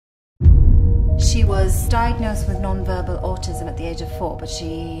She was diagnosed with non-verbal autism at the age of 4, but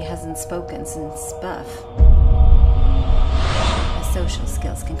she hasn't spoken since birth. Her social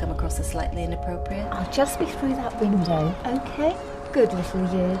skills can come across as slightly inappropriate. I'll just be through that window, okay? Good little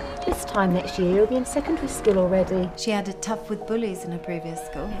you. This time next year you'll be in secondary school already. She had it tough with bullies in her previous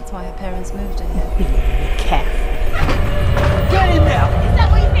school. That's why her parents moved her here. Be careful. Get in there! Is that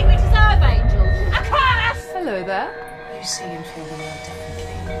what you think we deserve, Angel? A class! Hello there. You see and feel the world differently.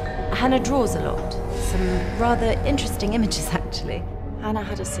 Hannah draws a lot. Some rather interesting images, actually. Hannah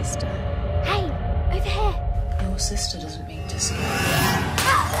had a sister. Hey, over here. Your sister doesn't mean to scare.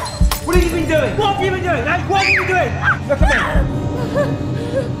 What have you been doing? What have you been doing? Hey, what have you been doing? Look at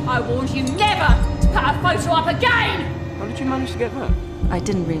me. I warned you never to put a photo up again! How did you manage to get that? I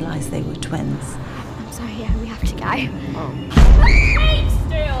didn't realise they were twins. I'm sorry, yeah, we have to go. Oh. Keep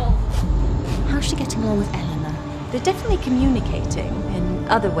still! How's she getting along with Elena? They're definitely communicating, in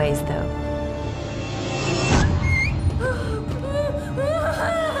other ways, though.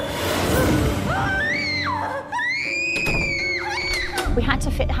 We had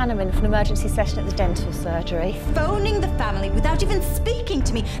to fit Hannah in for an emergency session at the dental surgery. Phoning the family without even speaking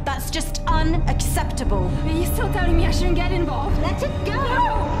to me, that's just unacceptable. Are you still telling me I shouldn't get involved? Let it go!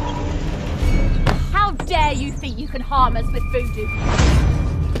 How dare you think you can harm us with voodoo?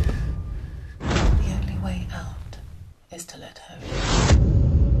 The only way out is to let her in.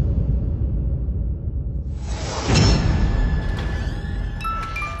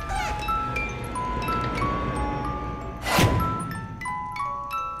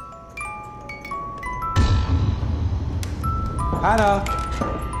 Hannah!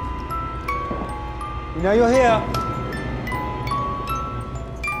 You know you're here.